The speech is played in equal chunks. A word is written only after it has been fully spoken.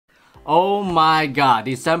Oh my god,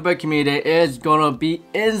 December Community Day is gonna be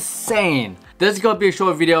insane. This is gonna be a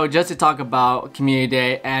short video just to talk about Community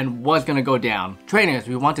Day and what's gonna go down. Trainers,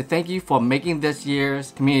 we want to thank you for making this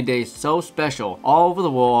year's Community Day so special. All over the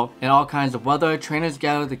world, in all kinds of weather, trainers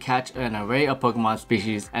gather to catch an array of Pokemon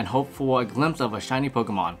species and hope for a glimpse of a shiny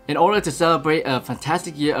Pokemon. In order to celebrate a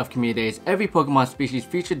fantastic year of Community Days, every Pokemon species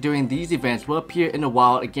featured during these events will appear in the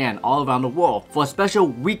wild again all around the world for a special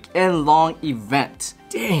weekend-long event.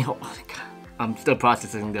 Dang, oh my god. I'm still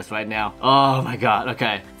processing this right now. Oh my god,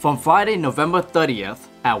 okay. From Friday, November 30th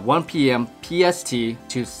at 1 p.m. PST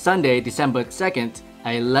to Sunday, December 2nd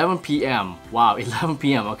at 11 p.m. Wow, 11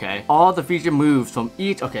 p.m. Okay. All the featured moves from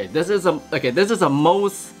each. This is a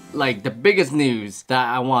most like the biggest news that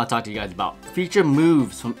I want to talk to you guys about. Featured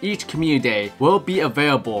moves from each Community Day will be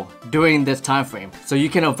available during this time frame, so you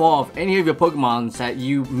can evolve any of your Pokemons that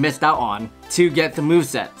you missed out on to get the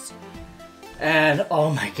movesets. And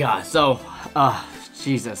oh my god, so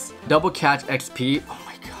Jesus. Double catch XP. Oh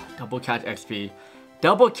my god, double catch XP.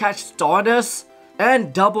 Double catch Stardust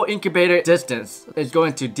and double incubator distance is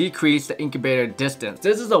going to decrease the incubator distance.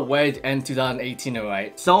 This is a way to end 2018,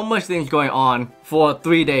 alright? So much things going on for a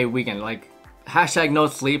 3-day weekend, like hashtag no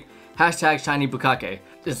sleep, hashtag shiny Bukake.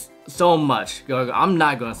 Just so much. I'm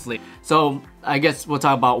not gonna sleep. So I guess we'll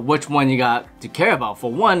talk about which one you got to care about.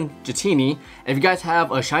 For one, Dratini. If you guys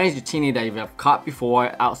have a shiny Dratini that you have caught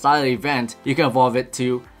before outside of the event, you can evolve it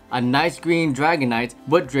to a nice green Dragonite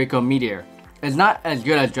with Draco Meteor. It's not as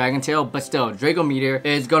good as Dragon Tail, but still, Draco Meteor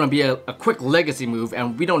is gonna be a quick legacy move,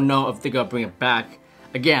 and we don't know if they're gonna bring it back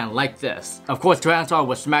again like this. Of course, Tyranitar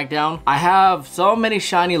with Smackdown. I have so many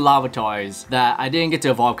shiny Larvitars that I didn't get to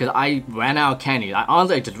evolve because I ran out of candy. I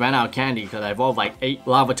honestly just ran out of candy because I evolved like 8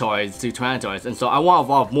 Larvitars to Tyranitars, and so I want to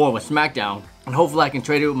evolve more with Smackdown. And hopefully I can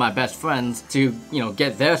trade it with my best friends to, you know,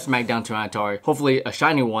 get their Smackdown Tyranitar, hopefully a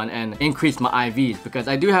shiny one, and increase my IVs, because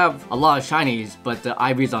I do have a lot of shinies, but the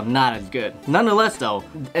IVs are not as good. Nonetheless though,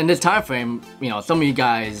 in this time frame, you know, some of you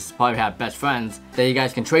guys probably have best friends that you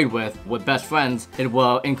guys can trade with best friends. It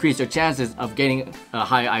will increase your chances of getting a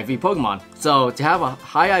high IV Pokemon. So to have a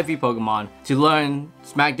high IV Pokemon to learn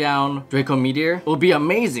Smackdown, Draco Meteor will be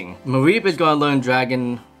amazing. Mareep is going to learn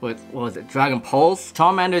Dragon Dragon Pulse.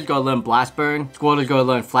 Charmander is going to learn Blast Burn. Squirtle is going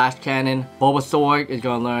to learn Flash Cannon. Bulbasaur is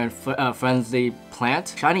going to learn Frenzy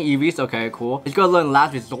Plant. Shiny Eevees, okay, cool. It's going to learn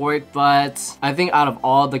Last Resort, but I think out of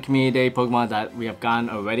all the Community Day Pokemon that we have gotten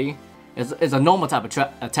already, it's a normal type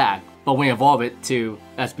of attack. But when you evolve it to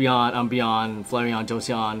Espeon, Umbreon, Flareon,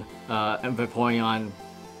 Jolteon, and Vaporeon,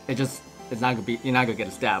 it's not gonna be, you're not gonna get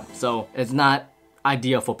a stab. So it's not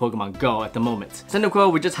ideal for Pokemon Go at the moment.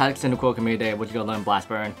 Cyndaquil, we just had Cyndaquil Community Day, which is gonna learn Blast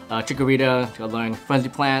Burn. Chikorita, gonna learn Frenzy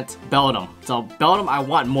Plant. Bedlam. So Bedlam, I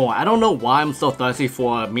want more. I don't know why I'm so thirsty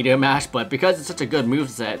for Meteor Mash, but because it's such a good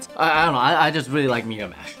moveset, I don't know, I just really like Meteor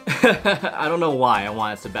Mash. I don't know why I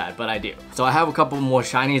want it so bad, but I do. So I have a couple more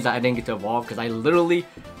shinies that I didn't get to evolve because I literally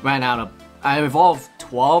ran out of, I evolved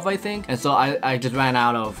 12 I think, and so I just ran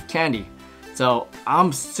out of candy. So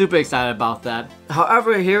I'm super excited about that.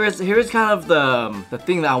 However, here is kind of the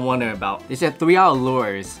thing that I wonder about. They said 3-hour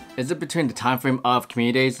lures. Is it between the time frame of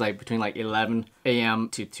Community Days, like between like 11 a.m.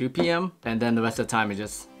 to 2 p.m. and then the rest of the time is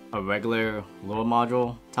just a regular lure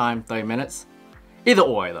module time, 30 minutes? Either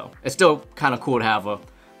or though. It's still kind of cool to have a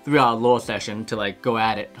 3-hour lure session to like go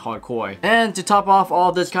at it hardcore. And to top off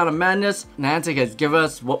all this kind of madness, Niantic has given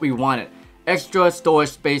us what we wanted. Extra storage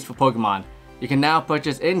space for Pokemon. You can now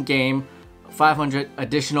purchase in-game 500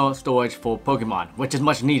 additional storage for Pokemon, which is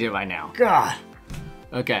much needed right now. God.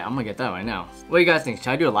 Okay, I'm gonna get that right now. What do you guys think? Should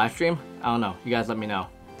I do a live stream? I don't know. You guys let me know.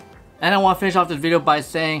 And I want to finish off this video by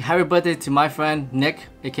saying happy birthday to my friend Nick,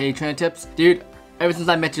 aka TrainerTips. Dude, ever since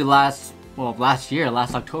I met you last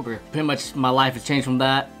October, pretty much my life has changed from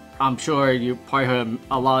that. I'm sure you probably heard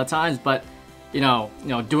a lot of times, but you know,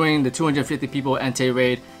 doing the 250 people NT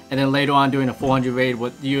raid, and then later on doing a 400 raid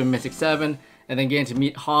with you and Mystic 7. And then getting to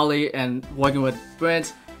meet Holly and working with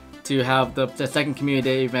Brent to have the second Community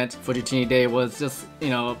Day event for Dratini Day was just, you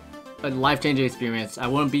know, a life-changing experience. I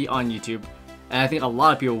wouldn't be on YouTube, and I think a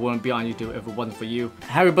lot of people wouldn't be on YouTube if it wasn't for you.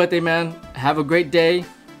 Happy birthday, man. Have a great day,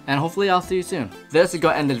 and hopefully I'll see you soon. This is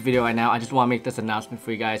gonna end this video right now. I just want to make this announcement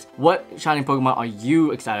for you guys. What shiny Pokemon are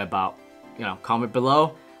you excited about? You know, comment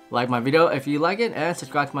below, like my video if you like it, and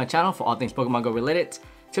subscribe to my channel for all things Pokemon Go related.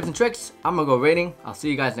 Tips and tricks, I'm gonna go rating. I'll see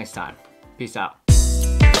you guys next time. Peace out.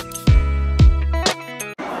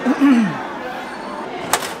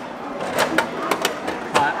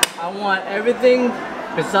 I want everything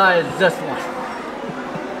besides this one,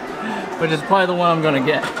 which is probably the one I'm gonna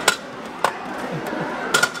get.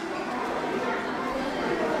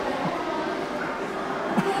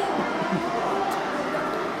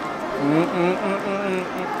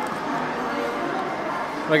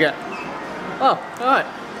 Look at. Oh, alright.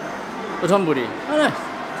 Otomburi. Oh, nice.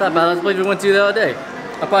 It's not bad. That's the place we went to the other day.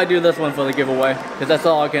 I'll probably do this one for the giveaway, because that's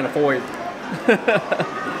all I can afford.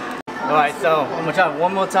 Alright, so I'm gonna try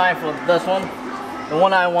one more time for this one. The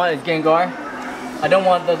one I want is Gengar. I don't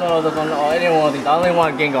want this one or this one or any one of these. I only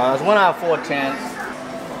want Gengar. That's 1 out of 4 chance.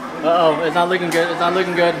 Uh-oh, it's not looking good. It's not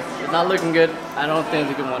looking good. It's not looking good. I don't think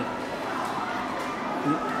it's a good one.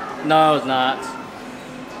 No, it's not.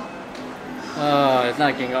 Oh, it's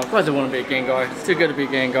not Gengar. Of course it wouldn't be a Gengar. It's too good to be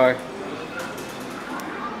Gengar.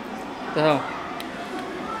 What the hell?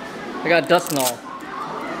 I got dust and all.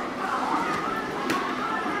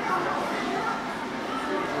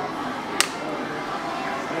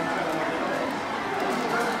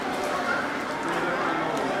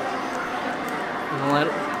 Light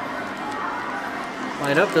up.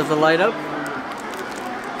 Light up. Does it light up?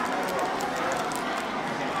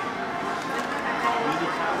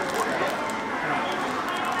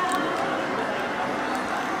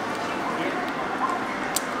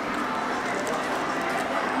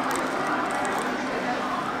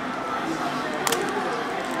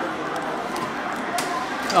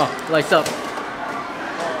 Oh, lights up.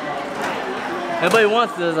 Everybody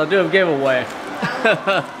wants this, I'll do a giveaway.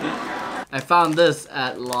 I found this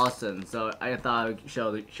at Lawson, so I thought I would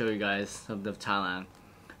show you guys something of Thailand.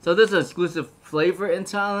 So this is exclusive flavor in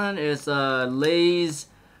Thailand. It's Lay's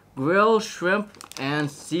grilled shrimp and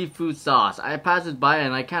seafood sauce. I passed it by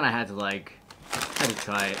and I kind of had to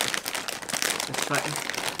try it. Let's try it.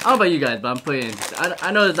 I don't know about you guys, but I'm pretty interested.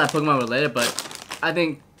 I know it's not Pokemon related, but I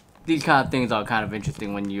think these kind of things are kind of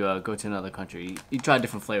interesting when you go to another country. You try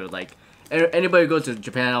different flavors. Like anybody who goes to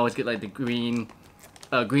Japan, I always get like the green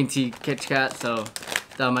tea Kit Kat. So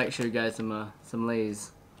that might show you guys some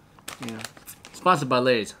Lay's. You know, sponsored by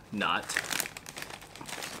Lay's. Not.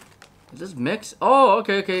 Is this mixed? Oh,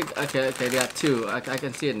 okay. They got two. I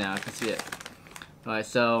can see it now. I can see it. All right,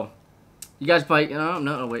 so you guys probably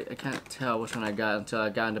no wait. I can't tell which one I got until I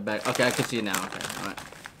got in the back. Okay, I can see it now. Okay, all right.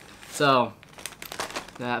 So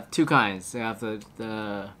they have two kinds. They have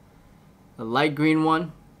the light green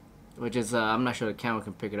one, which is I'm not sure the camera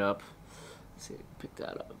can pick it up. Let's see, pick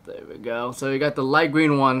that up. There we go. So you got the light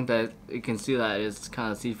green one that you can see that is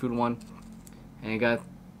kind of seafood one, and you got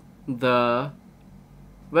the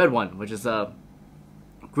red one, which is a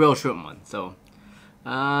grilled shrimp one. So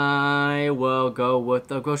I will go with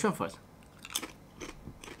the grilled shrimp first.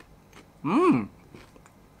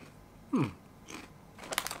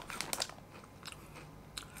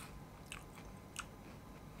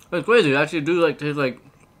 It's crazy. It actually do taste like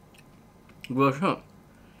grilled shrimp.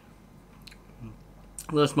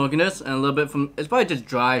 A little smokiness and a little bit from. It's probably just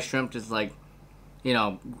dry shrimp, just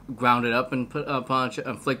ground it up and put up on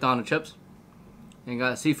and flicked on the chips. And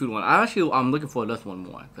got a seafood one. I'm looking for this one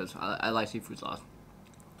more because I like seafood sauce.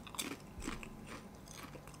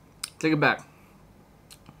 Take it back.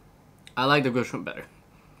 I like the grilled shrimp better.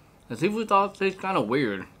 The seafood sauce tastes kind of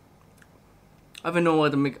weird. I don't even know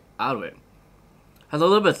what to make out of it. Has a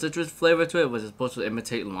little bit of citrus flavor to it, which is supposed to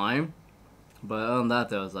imitate lime. But other than that,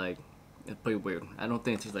 though, it's pretty weird. I don't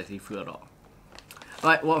think it tastes like seafood at all.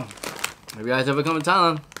 Alright, well, if you guys ever come to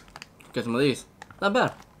Thailand, get some of these. Not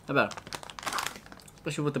bad. Not bad.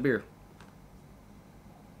 Especially with the beer.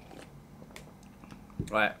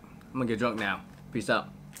 Alright, I'm gonna get drunk now. Peace out.